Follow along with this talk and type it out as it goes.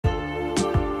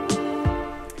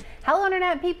Hello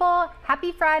Internet people,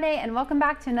 happy Friday and welcome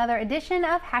back to another edition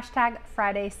of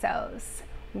 #FridaySews.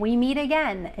 We meet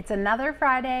again, it's another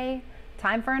Friday,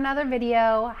 time for another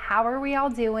video. How are we all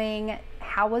doing?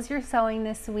 How was your sewing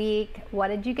this week? What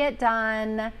did you get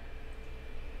done?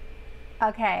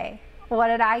 Okay, what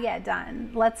did I get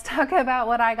done? Let's talk about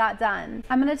what I got done.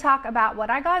 I'm going to talk about what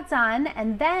I got done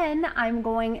and then I'm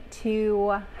going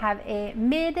to have a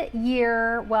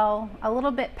mid-year, well, a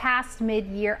little bit past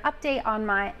mid-year update on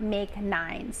my Make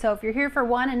 9. So if you're here for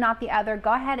one and not the other,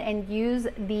 go ahead and use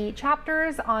the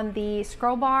chapters on the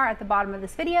scroll bar at the bottom of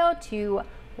this video to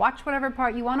watch whatever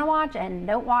part you want to watch and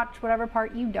don't watch whatever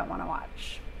part you don't want to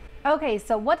watch. Okay,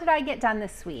 so what did I get done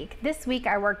this week? This week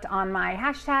I worked on my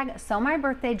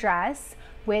 #SewMyBirthday dress,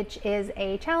 which is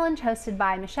a challenge hosted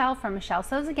by Michelle from Michelle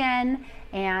Sews Again.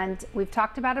 And we've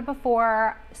talked about it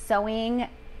before, sewing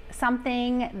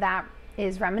something that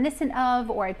is reminiscent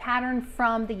of or a pattern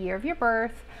from the year of your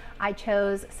birth. I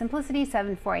chose Simplicity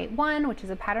 7481, which is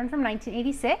a pattern from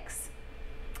 1986.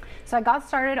 So I got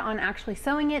started on actually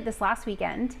sewing it this last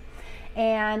weekend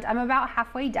and I'm about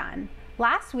halfway done.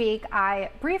 Last week, I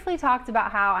briefly talked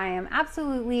about how I am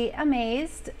absolutely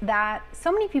amazed that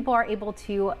so many people are able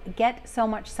to get so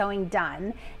much sewing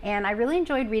done. And I really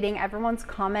enjoyed reading everyone's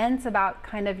comments about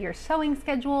kind of your sewing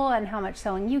schedule and how much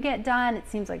sewing you get done. It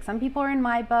seems like some people are in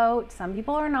my boat, some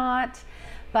people are not.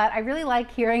 But I really like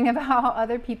hearing about how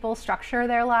other people structure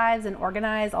their lives and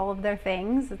organize all of their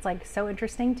things. It's like so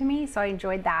interesting to me, so I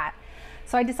enjoyed that.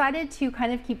 So I decided to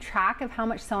kind of keep track of how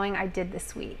much sewing I did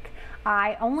this week.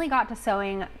 I only got to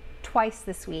sewing twice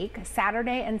this week,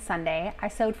 Saturday and Sunday. I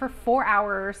sewed for 4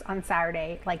 hours on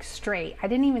Saturday, like straight. I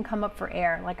didn't even come up for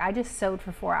air. Like I just sewed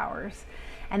for 4 hours.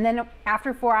 And then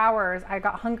after 4 hours, I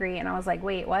got hungry and I was like,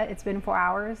 wait, what? It's been 4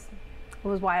 hours? It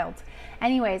was wild.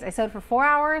 Anyways, I sewed for 4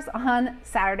 hours on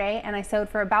Saturday and I sewed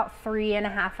for about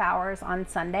 3.5 hours on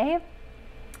Sunday,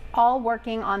 all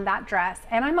working on that dress.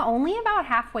 And I'm only about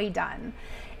halfway done.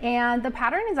 And the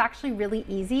pattern is actually really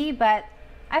easy, but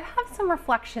I've had some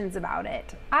reflections about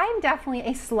it. I'm definitely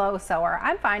a slow sewer.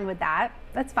 I'm fine with that.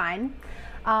 That's fine.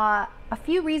 A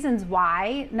few reasons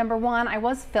why. Number one, I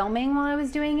was filming while I was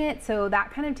doing it, so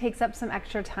that kind of takes up some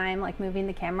extra time, like moving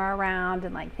the camera around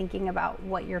and like thinking about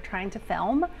what you're trying to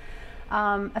film.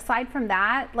 Aside from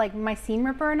that, like my seam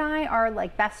ripper and I are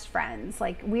like best friends.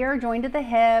 Like we are joined at the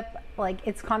hip, like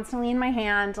it's constantly in my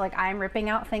hand. Like I'm ripping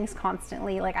out things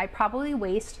constantly. Like I probably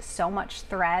waste so much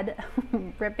thread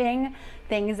ripping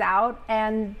things out.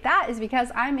 And that is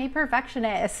because I'm a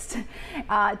perfectionist,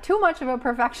 too much of a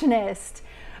perfectionist.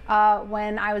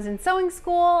 When I was in sewing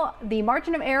school, the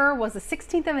margin of error was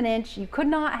 1/16 of an inch. You could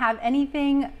not have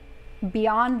anything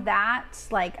beyond that.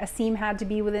 Like a seam had to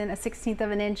be within 1/16 of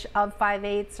an inch of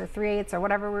 5/8 or 3/8 or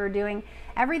whatever we were doing.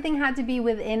 Everything had to be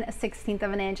within 1/16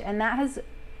 of an inch, and that has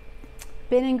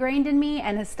been ingrained in me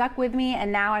and has stuck with me,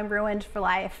 and now I'm ruined for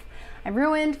life. I'm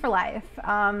ruined for life.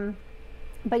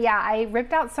 But yeah, I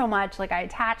ripped out so much. Like I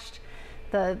attached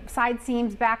the side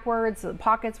seams backwards, so the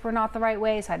pockets were not the right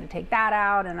way, so I had to take that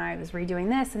out, and I was redoing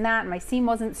this and that, and my seam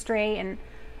wasn't straight. And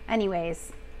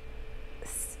anyways,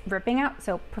 ripping out,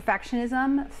 so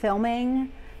perfectionism,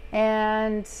 filming,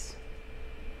 and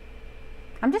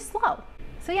I'm just slow.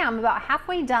 So yeah, I'm about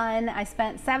halfway done. I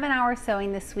spent 7 hours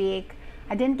sewing this week.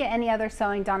 I didn't get any other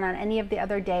sewing done on any of the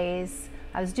other days.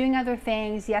 I was doing other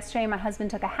things. Yesterday, my husband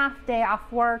took a half day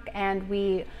off work and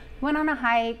we went on a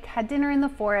hike, had dinner in the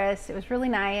forest. It was really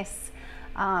nice.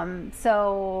 And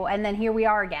then here we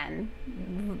are again.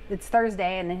 It's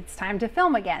Thursday and it's time to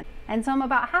film again. And so I'm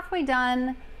about halfway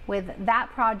done with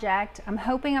that project. I'm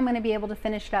hoping I'm going to be able to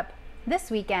finish it up this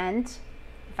weekend.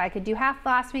 If I could do half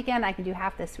last weekend, I can do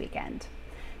half this weekend.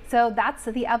 So that's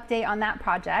the update on that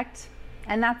project,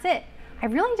 and that's it. I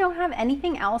really don't have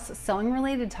anything else sewing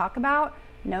related to talk about.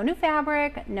 No new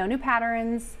fabric, no new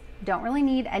patterns, don't really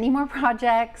need any more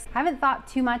projects. I haven't thought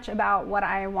too much about what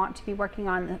I want to be working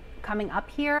on coming up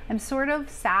here. I'm sort of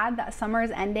sad that summer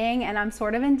is ending, and I'm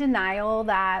sort of in denial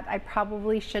that I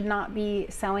probably should not be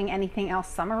sewing anything else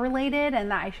summer related and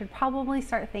that I should probably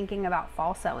start thinking about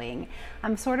fall sewing.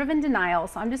 I'm sort of in denial,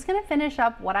 so I'm just gonna finish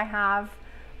up what I have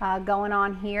going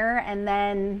on here and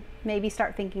then maybe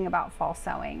start thinking about fall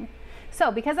sewing. So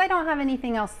because I don't have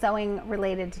anything else sewing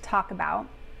related to talk about,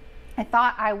 I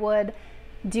thought I would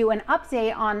do an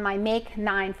update on my Make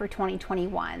 9 for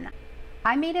 2021.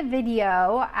 I made a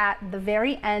video at the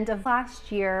very end of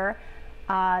last year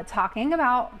talking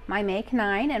about my Make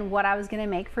 9 and what I was going to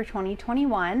make for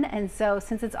 2021. And so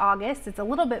since it's August, it's a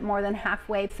little bit more than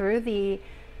halfway through the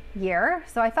year.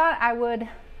 So I thought I would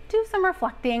do some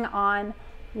reflecting on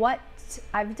what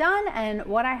I've done and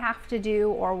what I have to do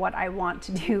or what I want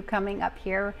to do coming up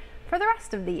here for the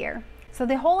rest of the year. So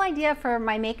the whole idea for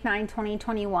my Make 9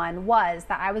 2021 was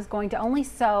that I was going to only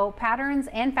sew patterns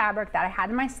and fabric that I had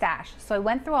in my stash. So I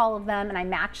went through all of them and I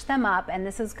matched them up, and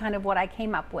this is kind of what I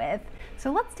came up with.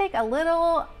 So let's take a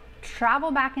little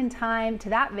travel back in time to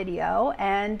that video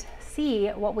and see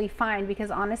what we find,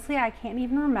 because honestly I can't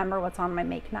even remember what's on my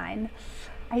Make 9.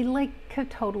 I have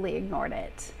totally ignored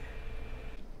it.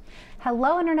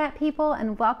 Hello internet people,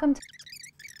 and welcome to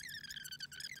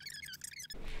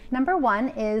number 1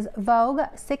 is Vogue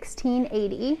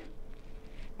 1680,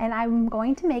 and I'm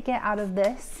going to make it out of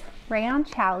this rayon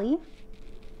challis.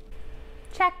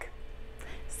 Check.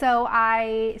 So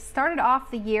I started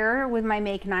off the year with my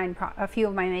Make 9, a few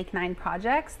of my Make 9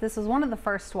 projects. This was one of the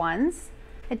first ones.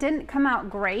 It didn't come out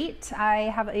great. I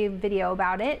have a video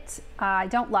about it. I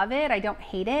don't love it, I don't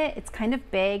hate it. It's kind of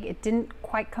big. It didn't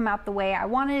quite come out the way I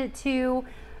wanted it to.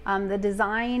 The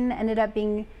design ended up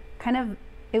being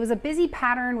it was a busy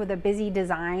pattern with a busy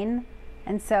design.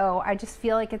 And so I just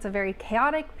feel like it's a very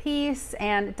chaotic piece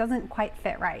and it doesn't quite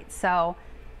fit right. So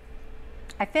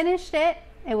I finished it.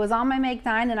 It was on my Make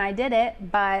 9 and I did it,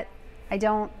 but I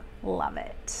don't love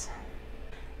it.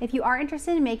 If you are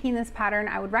interested in making this pattern,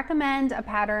 I would recommend a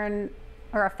pattern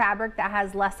or a fabric that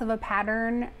has less of a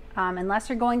pattern, unless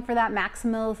you're going for that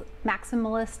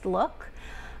maximalist look.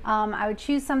 I would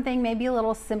choose something maybe a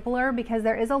little simpler, because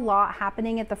there is a lot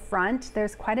happening at the front.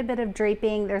 There's quite a bit of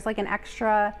draping. There's like an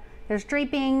extra, there's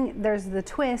draping, there's the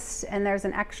twist, and there's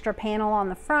an extra panel on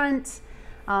the front.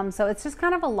 So it's just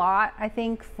kind of a lot, I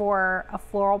think, for a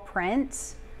floral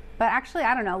print. But actually,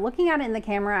 I don't know, looking at it in the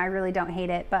camera, I really don't hate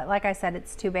it. But like I said,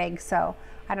 it's too big, so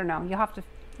I don't know. You'll have to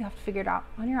figure it out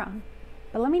on your own.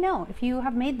 But let me know if you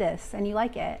have made this and you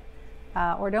like it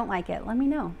or don't like it. Let me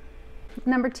know.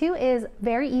 Number 2 is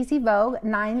Very Easy Vogue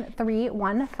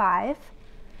 9315.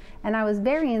 And I was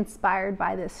very inspired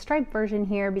by this striped version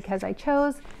here because I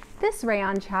chose this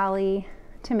rayon challis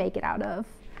to make it out of.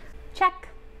 Check.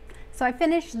 So I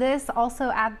finished this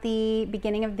also at the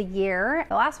beginning of the year.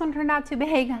 The last one turned out too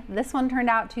big. This one turned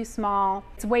out too small.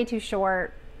 It's way too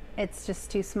short. It's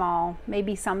just too small.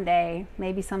 Maybe someday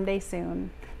soon.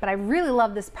 But I really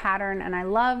love this pattern, and I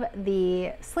love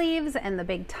the sleeves and the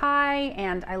big tie,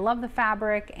 and I love the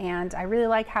fabric, and I really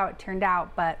like how it turned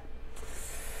out, but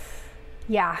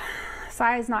yeah,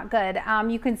 size not good.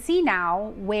 You can see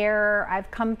now where I've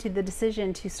come to the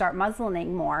decision to start muslining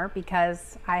more,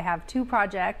 because I have 2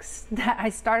 projects that I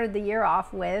started the year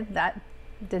off with that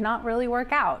did not really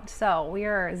work out. So we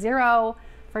are 0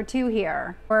 for 2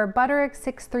 here. We're Butterick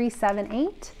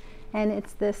 6378, and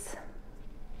it's this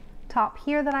top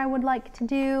here that I would like to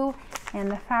do,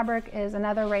 and the fabric is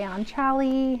another rayon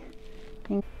challis.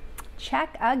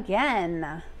 Check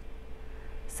again.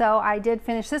 So I did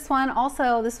finish this one.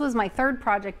 Also, this was my 3rd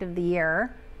project of the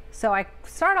year. So I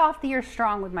start off the year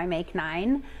strong with my Make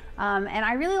 9. And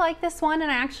I really like this one, and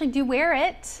I actually do wear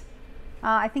it.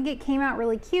 I think it came out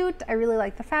really cute. I really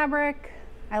like the fabric.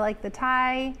 I like the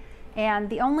tie. And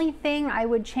the only thing I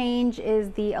would change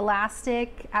is the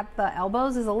elastic at the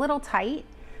elbows is a little tight.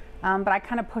 But I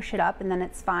kind of push it up and then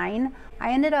it's fine.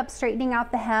 I ended up straightening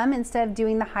out the hem instead of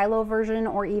doing the high-low version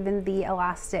or even the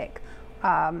elastic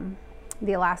in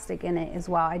it as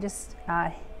well. I just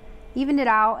evened it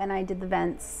out and I did the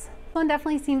vents. This one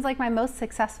definitely seems like my most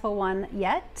successful one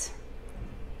yet.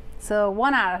 So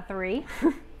 1 out of 3.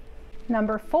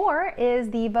 Number 4 is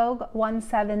the Vogue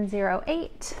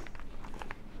 1708.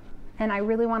 And I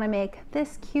really want to make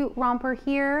this cute romper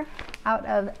here out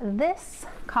of this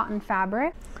cotton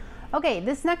fabric. Okay,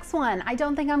 this next one, I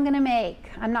don't think I'm gonna make.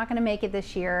 I'm not gonna make it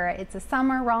this year. It's a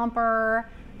summer romper.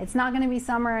 It's not gonna be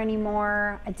summer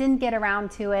anymore. I didn't get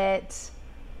around to it.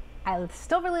 I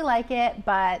still really like it,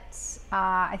 but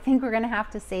I think we're gonna have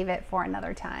to save it for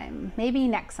another time. Maybe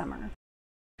next summer.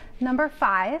 Number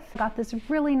 5, got this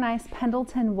really nice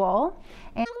Pendleton wool.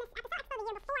 And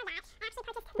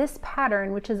this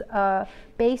pattern, which is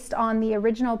based on the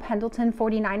original Pendleton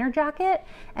 49er jacket,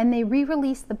 and they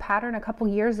re-released the pattern a couple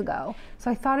years ago. So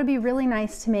I thought it'd be really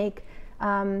nice to make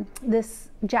this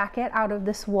jacket out of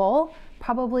this wool,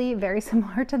 probably very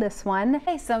similar to this one.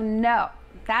 Okay, so no,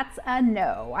 that's a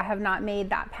no. I have not made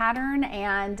that pattern,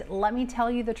 and let me tell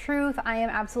you the truth, I am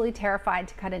absolutely terrified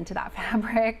to cut into that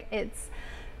fabric. It's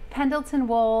Pendleton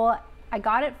wool. I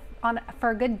got it for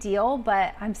a good deal,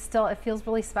 but it feels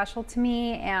really special to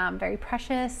me and very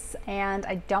precious, and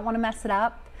I don't want to mess it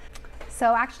up.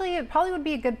 So actually it probably would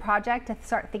be a good project to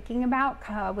start thinking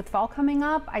about with fall coming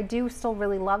up. I do still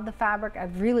really love the fabric. I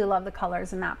really love the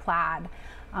colors in that plaid.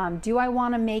 Do I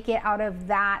want to make it out of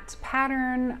that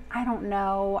pattern? I don't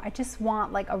know. I just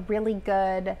want like a really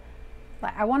good,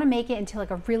 I want to make it into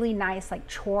like a really nice like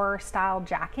chore style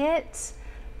jacket,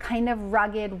 kind of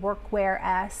rugged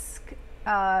workwear-esque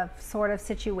sort of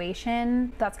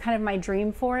situation. That's kind of my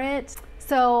dream for it.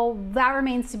 So that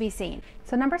remains to be seen.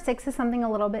 So number 6 is something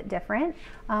a little bit different.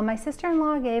 My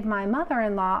sister-in-law gave my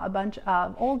mother-in-law a bunch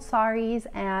of old saris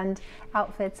and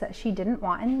outfits that she didn't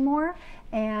want anymore.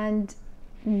 And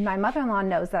my mother-in-law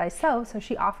knows that I sew, so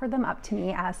she offered them up to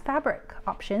me as fabric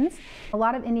options. A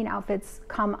lot of Indian outfits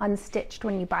come unstitched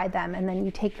when you buy them, and then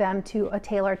you take them to a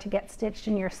tailor to get stitched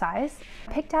in your size.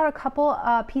 I picked out a couple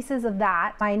pieces of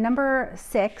that. My number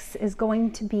 6 is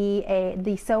going to be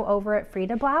the Sew Over It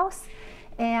Frida blouse,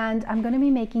 and I'm going to be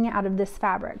making it out of this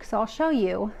fabric. So I'll show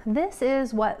you. This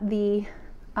is what the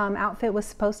outfit was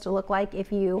supposed to look like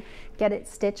if you get it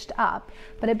stitched up,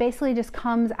 but it basically just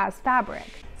comes as fabric.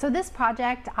 So this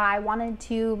project, I wanted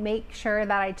to make sure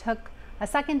that I took a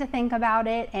second to think about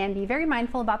it and be very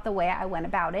mindful about the way I went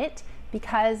about it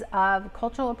because of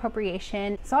cultural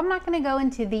appropriation. So I'm not going to go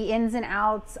into the ins and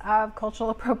outs of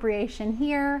cultural appropriation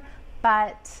here,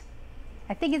 but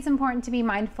I think it's important to be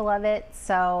mindful of it.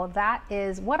 So that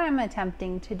is what I'm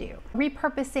attempting to do.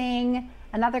 Repurposing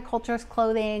another culture's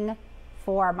clothing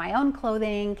for my own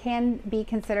clothing can be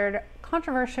considered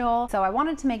controversial, so I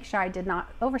wanted to make sure I did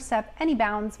not overstep any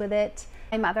bounds with it.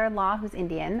 My mother-in-law, who's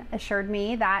Indian, assured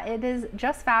me that it is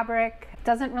just fabric,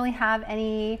 doesn't really have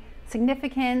any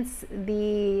significance.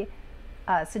 The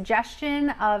suggestion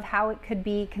of how it could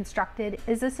be constructed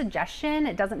is a suggestion.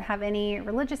 It doesn't have any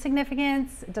religious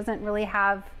significance. It doesn't really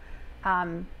have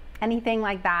anything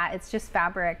like that. It's just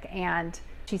fabric, and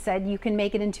she said you can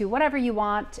make it into whatever you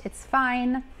want. It's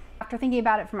fine. After thinking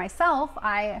about it for myself,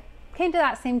 I came to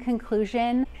that same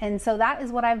conclusion, and so that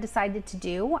is what I've decided to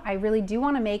do. I really do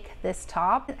want to make this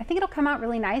top. I think it'll come out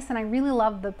really nice, and I really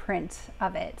love the print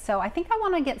of it. So I think I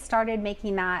want to get started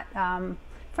making that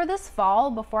for this fall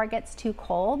before it gets too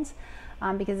cold,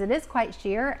 because it is quite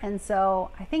sheer, and so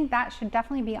I think that should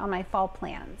definitely be on my fall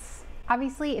plans.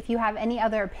 Obviously, if you have any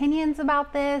other opinions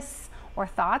about this or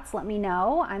thoughts, let me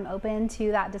know. I'm open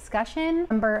to that discussion.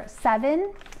 Number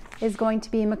 7 is going to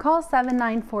be McCall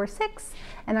 7946,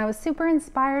 and I was super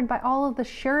inspired by all of the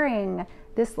shirring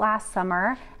this last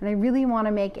summer, and I really want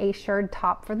to make a shirred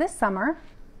top for this summer.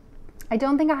 I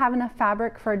don't think I have enough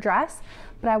fabric for a dress,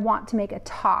 but I want to make a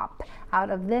top out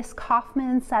of this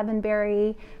Kaufman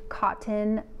 7-berry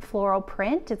cotton floral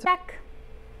print. It's check.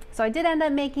 So I did end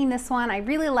up making this one. I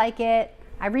really like it.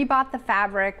 I rebought the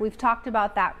fabric. We've talked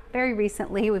about that very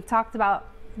recently. We've talked about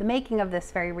the making of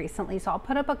this very recently, so I'll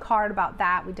put up a card about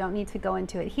that. We don't need to go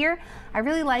into it here. I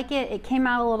really like it. It came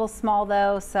out a little small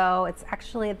though, so it's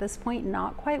actually at this point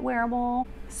not quite wearable.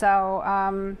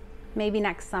 So maybe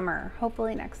next summer,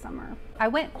 hopefully next summer. I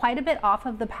went quite a bit off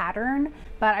of the pattern,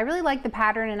 but I really like the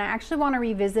pattern, and I actually want to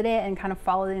revisit it and kind of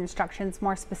follow the instructions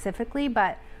more specifically,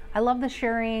 but I love the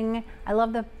shirring, I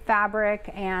love the fabric,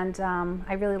 and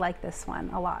I really like this one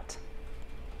a lot.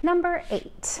 Number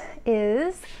 8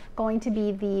 is going to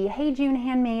be the Hey June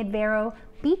Handmade Vero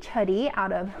Beach Hoodie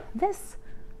out of this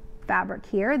fabric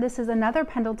here. This is another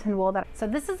Pendleton wool. So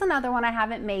this is another one I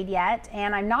haven't made yet,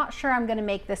 and I'm not sure I'm going to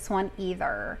make this one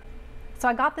either. So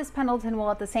I got this Pendleton wool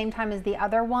at the same time as the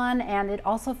other one, and it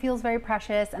also feels very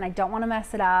precious, and I don't want to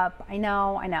mess it up. I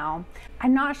know.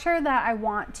 I'm not sure that I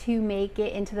want to make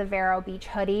it into the Vero Beach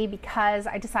Hoodie because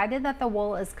I decided that the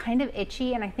wool is kind of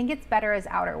itchy, and I think it's better as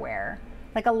outerwear,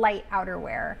 like a light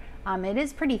outerwear. It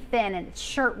is pretty thin, and it's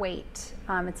shirt weight.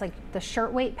 It's like the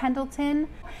shirt weight Pendleton.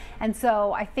 And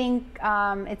so I think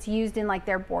it's used in like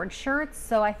their board shirts.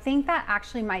 So I think that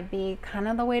actually might be kind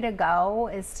of the way to go,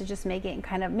 is to just make it in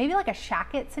kind of maybe like a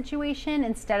shacket situation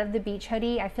instead of the beach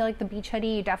hoodie. I feel like the beach hoodie,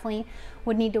 you definitely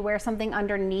would need to wear something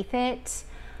underneath it.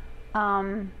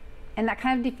 And that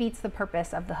kind of defeats the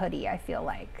purpose of the hoodie, I feel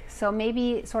like. So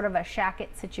maybe sort of a shacket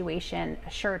situation, a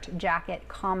shirt jacket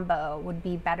combo would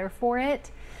be better for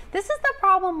it. This is the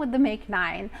problem with the Make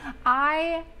 9.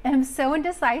 I am so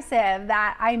indecisive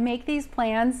that I make these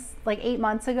plans like 8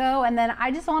 months ago, and then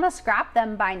I just want to scrap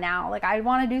them by now. Like I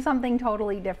want to do something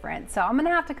totally different. So I'm gonna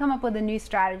have to come up with a new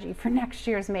strategy for next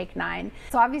year's Make 9.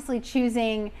 So obviously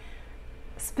choosing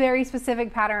very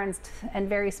specific patterns and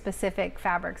very specific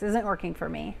fabrics isn't working for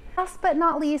me. Last but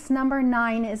not least, number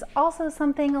 9 is also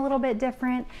something a little bit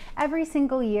different. Every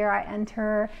single year I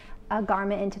enter a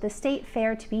garment into the state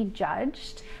fair to be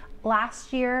judged.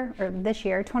 Last year, or this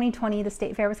year, 2020, the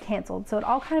state fair was canceled, so it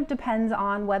all kind of depends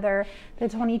on whether the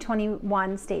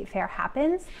 2021 state fair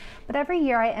happens. But every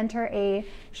year I enter a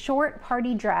short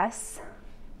party dress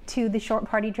to the short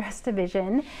party dress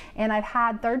division, and I've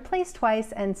had third place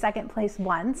twice and second place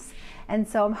once. And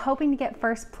so I'm hoping to get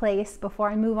first place before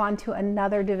I move on to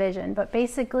another division. But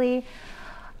basically,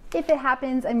 if it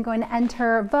happens, I'm going to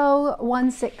enter Vogue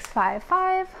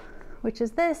 1655, which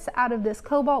is this, out of this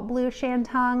cobalt blue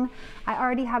shantung. I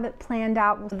already have it planned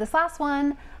out. This last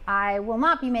one, I will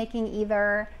not be making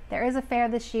either. There is a fair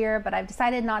this year, but I've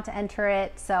decided not to enter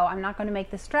it, so I'm not going to make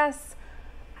this dress.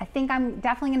 I think I'm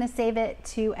definitely going to save it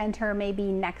to enter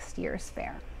maybe next year's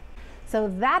fair. So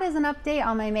that is an update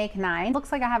on my Make 9.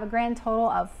 Looks like I have a grand total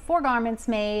of 4 garments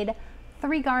made,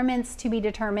 3 garments to be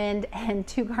determined, and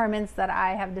 2 garments that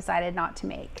I have decided not to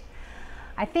make.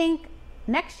 I think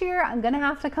next year I'm gonna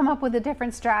have to come up with a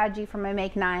different strategy for my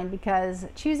Make 9 because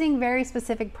choosing very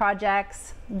specific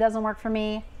projects doesn't work for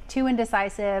me. Too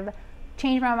indecisive,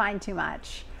 change my mind too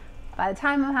much. By the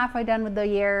time I'm halfway done with the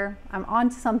year, I'm on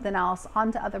to something else,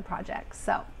 on to other projects.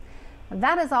 So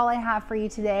that is all I have for you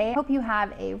today. I hope you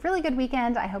have a really good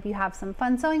weekend. I hope you have some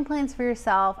fun sewing plans for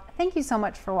yourself. Thank you so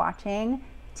much for watching.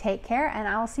 Take care, and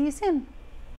I will see you soon.